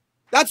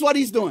 That's what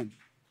he's doing.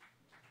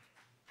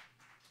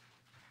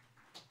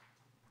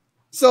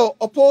 So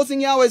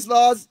opposing Yahweh's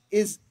laws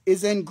is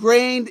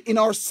ingrained in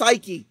our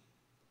psyche.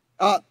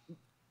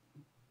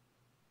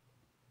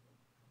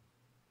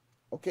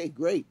 Okay,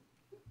 great.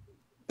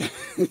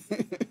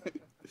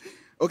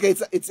 Okay,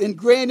 it's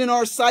ingrained in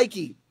our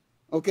psyche.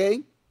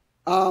 Okay?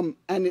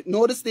 And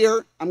notice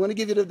there, I'm going to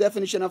give you the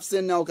definition of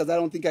sin now because I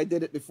don't think I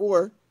did it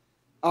before.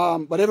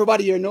 But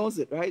everybody here knows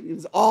it, right? It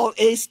was all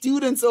A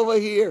students over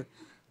here.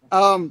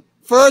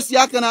 First,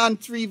 Yachanan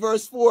 3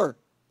 verse 4.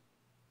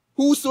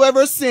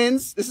 Whosoever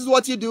sins, this is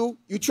what you do,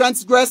 you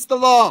transgress the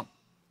law.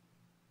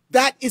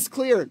 That is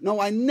clear.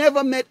 No, I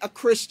never met a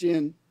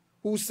Christian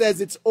who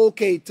says it's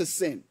okay to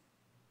sin.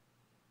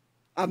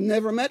 I've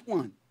never met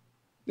one.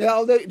 They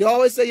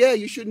always say, yeah,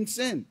 you shouldn't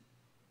sin.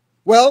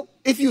 Well,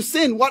 if you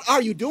sin, what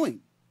are you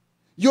doing?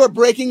 You're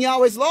breaking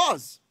Yahweh's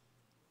laws.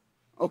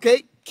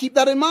 Okay? Keep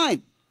that in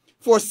mind.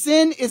 For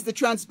sin is the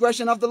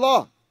transgression of the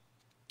law.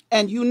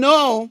 And you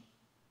know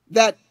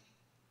that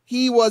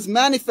he was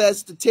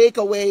manifest to take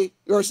away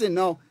your sin.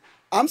 No,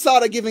 I'm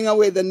sort of giving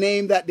away the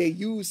name that they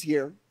use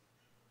here.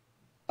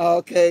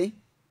 Okay?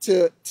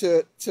 To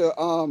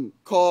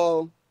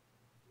call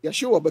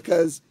Yeshua,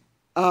 because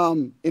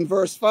in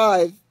verse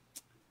 5,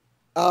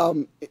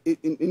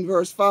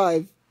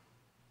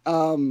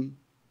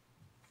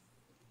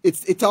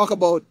 it talk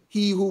about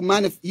he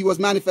was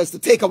manifest to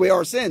take away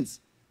our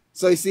sins.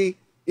 So you see,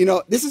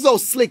 this is how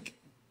slick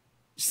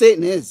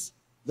Satan is,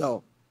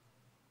 though.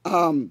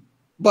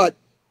 But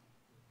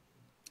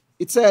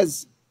it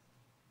says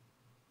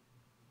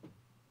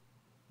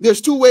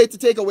there's two ways to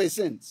take away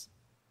sins.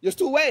 There's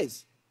two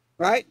ways,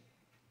 right?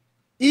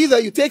 Either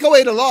you take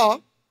away the law,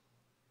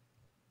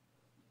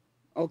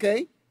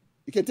 okay?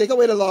 You can take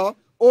away the law,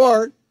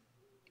 or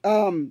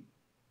you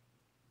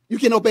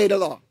can obey the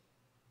law.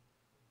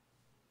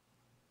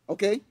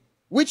 Okay?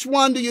 Which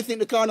one do you think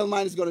the carnal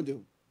mind is going to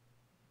do?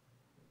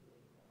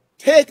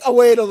 Take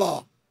away the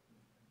law.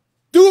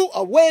 Do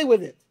away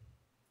with it.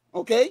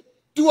 Okay?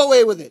 Do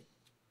away with it.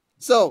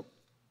 So,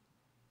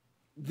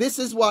 this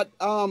is what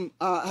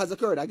has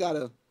occurred. I got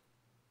to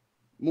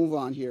move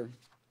on here.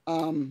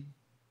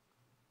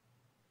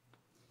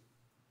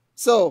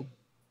 So,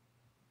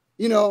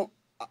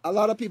 a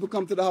lot of people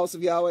come to the house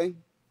of Yahweh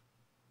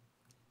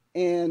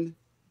and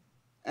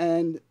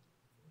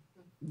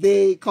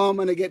they come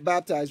and they get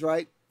baptized,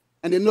 right?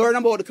 And they learn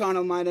about the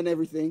carnal mind and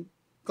everything,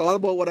 all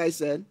about what I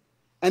said,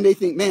 and they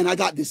think, man, I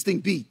got this thing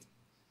beat.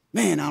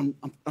 Man, I'm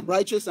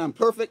righteous, I'm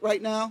perfect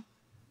right now.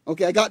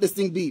 Okay, I got this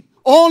thing beat.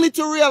 Only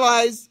to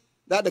realize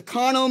that the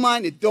carnal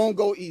mind, it don't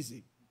go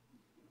easy.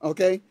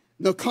 Okay?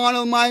 The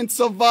carnal mind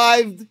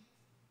survived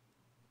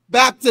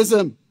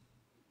baptism.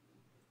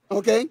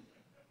 Okay?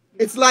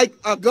 It's like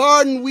a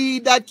garden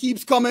weed that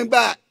keeps coming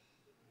back.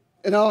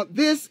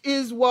 This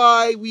is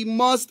why we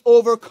must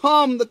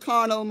overcome the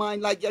carnal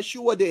mind like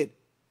Yeshua did.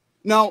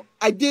 Now,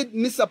 I did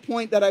miss a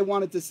point that I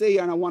wanted to say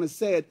here, and I want to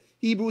say it.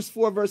 Hebrews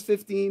 4 verse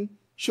 15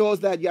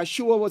 shows that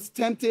Yeshua was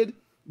tempted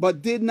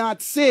but did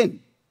not sin.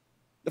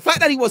 The fact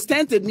that he was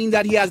tempted means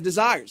that he has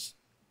desires.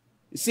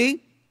 You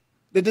see?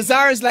 The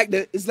desire is like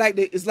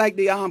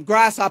the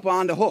grasshopper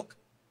on the hook,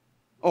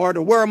 or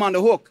the worm on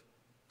the hook.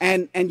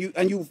 And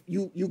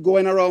you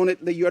going around it,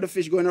 you're the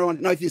fish going around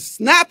it. Now, if you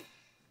snap,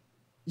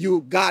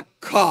 you got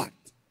caught.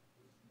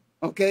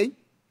 Okay?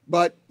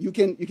 But you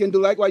can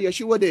do like what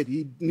Yeshua did.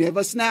 He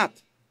never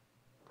snapped.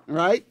 All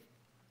right?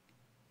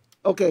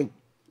 Okay.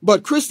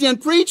 But Christian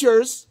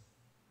preachers,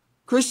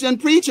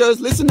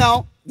 listen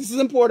now. This is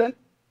important.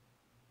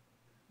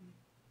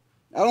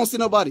 I don't see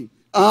nobody.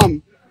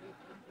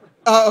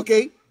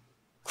 Okay.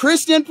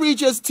 Christian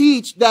preachers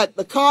teach that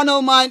the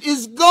carnal mind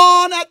is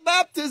gone at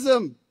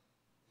baptism.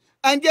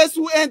 And guess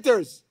who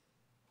enters?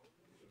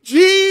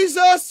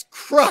 Jesus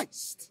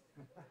Christ.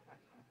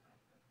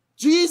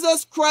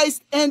 Jesus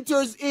Christ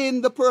enters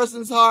in the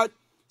person's heart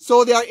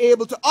so they are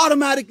able to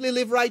automatically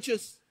live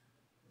righteous.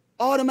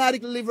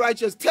 Automatically live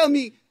righteous. Tell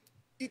me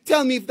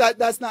if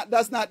that's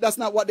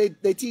not what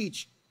they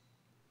teach.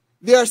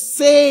 They are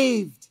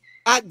saved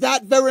at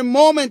that very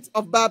moment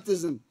of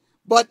baptism.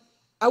 But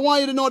I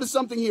want you to notice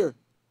something here.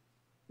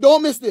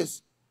 Don't miss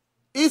this.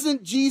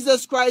 Isn't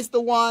Jesus Christ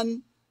the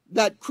one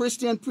that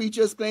Christian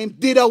preachers claim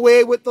did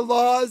away with the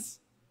laws?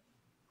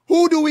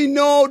 Who do we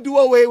know do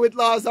away with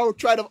laws or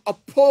try to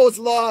oppose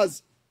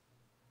laws?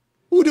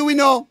 Who do we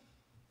know?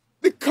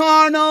 The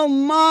carnal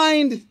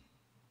mind.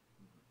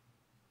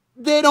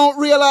 They don't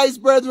realize,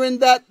 brethren,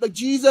 that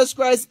Jesus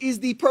Christ is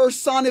the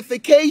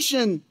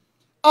personification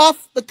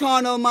of the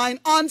carnal mind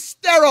on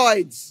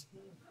steroids.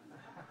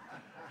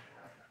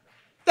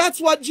 That's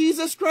what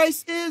Jesus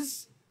Christ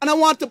is. And I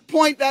want to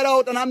point that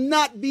out, and I'm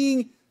not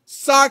being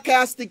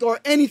sarcastic or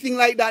anything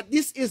like that.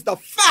 This is the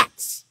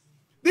facts.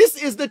 This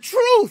is the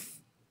truth.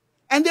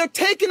 And they're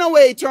taking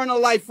away eternal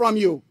life from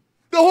you.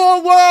 The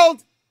whole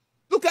world.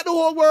 Look at the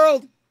whole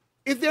world.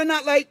 If they're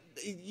not like,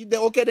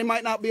 okay, they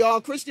might not be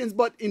all Christians,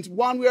 but in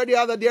one way or the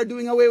other, they're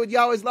doing away with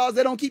Yahweh's laws.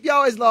 They don't keep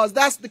Yahweh's laws.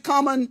 That's the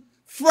common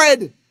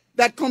thread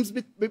that comes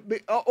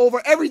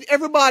over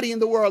everybody in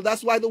the world.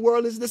 That's why the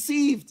world is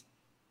deceived.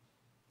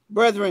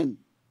 Brethren,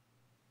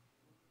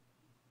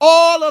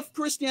 all of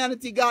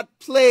Christianity got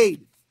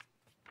played.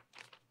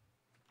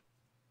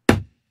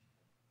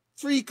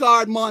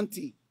 3-card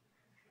Monty.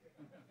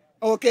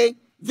 Okay?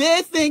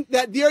 They think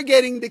that they're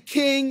getting the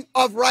king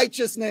of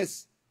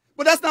righteousness.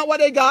 But that's not what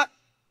they got.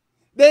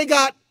 They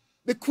got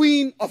the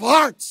queen of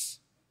hearts.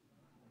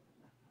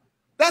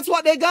 That's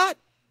what they got.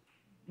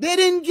 They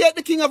didn't get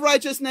the king of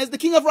righteousness. The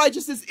king of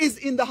righteousness is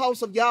in the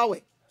house of Yahweh.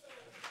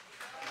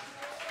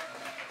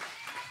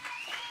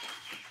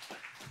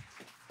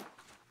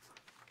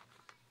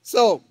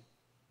 So,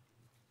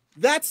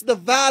 that's the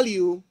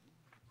value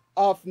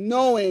of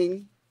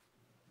knowing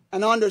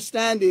and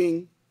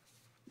understanding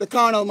the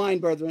carnal mind,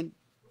 brethren.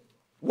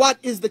 What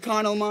is the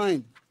carnal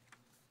mind?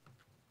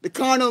 The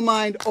carnal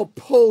mind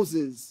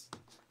opposes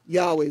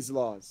Yahweh's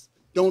laws.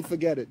 Don't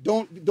forget it.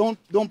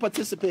 Don't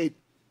participate.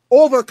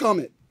 Overcome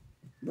it,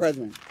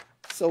 brethren.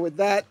 So with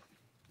that,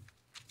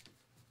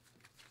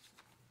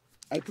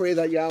 I pray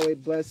that Yahweh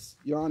bless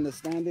your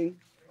understanding.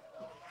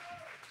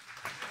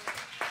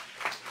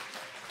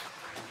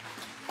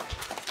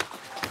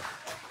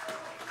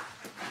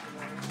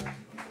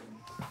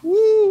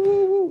 Woo,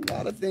 woo, woo. A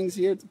lot of things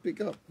here to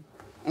pick up.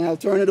 And I'll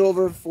turn it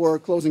over for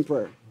closing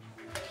prayer.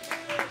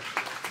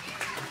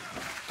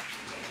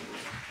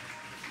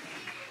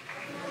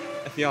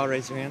 If you all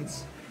raise your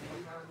hands.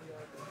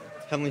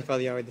 Heavenly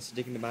Father Yahweh, this is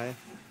Deacon Tobiah.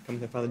 Come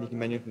to Father Deacon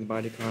Benjamin from the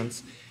body of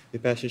Cons. We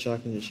pass you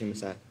Shalach and Yeshua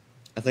Masat.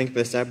 I thank you for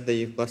the Sabbath that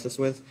you've blessed us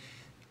with,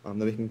 that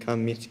we can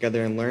come meet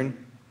together and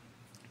learn.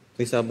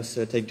 Please help us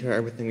to take to heart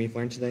everything we've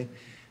learned today.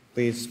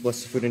 Please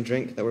bless the food and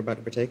drink that we're about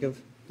to partake of.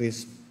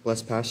 Please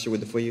bless Pastor with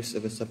the full use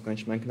of his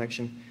subconscious mind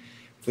connection.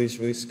 Please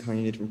release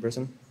Kanye from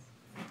prison.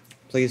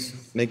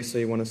 Please make us so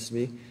you want us to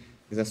be,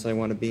 because that's how I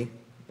want to be.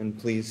 And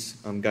please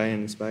guide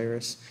and inspire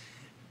us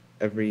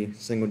every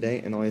single day,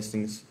 and all these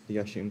things in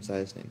Yeshua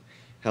Messiah's name.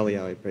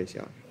 Hallelujah, praise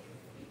Yahweh.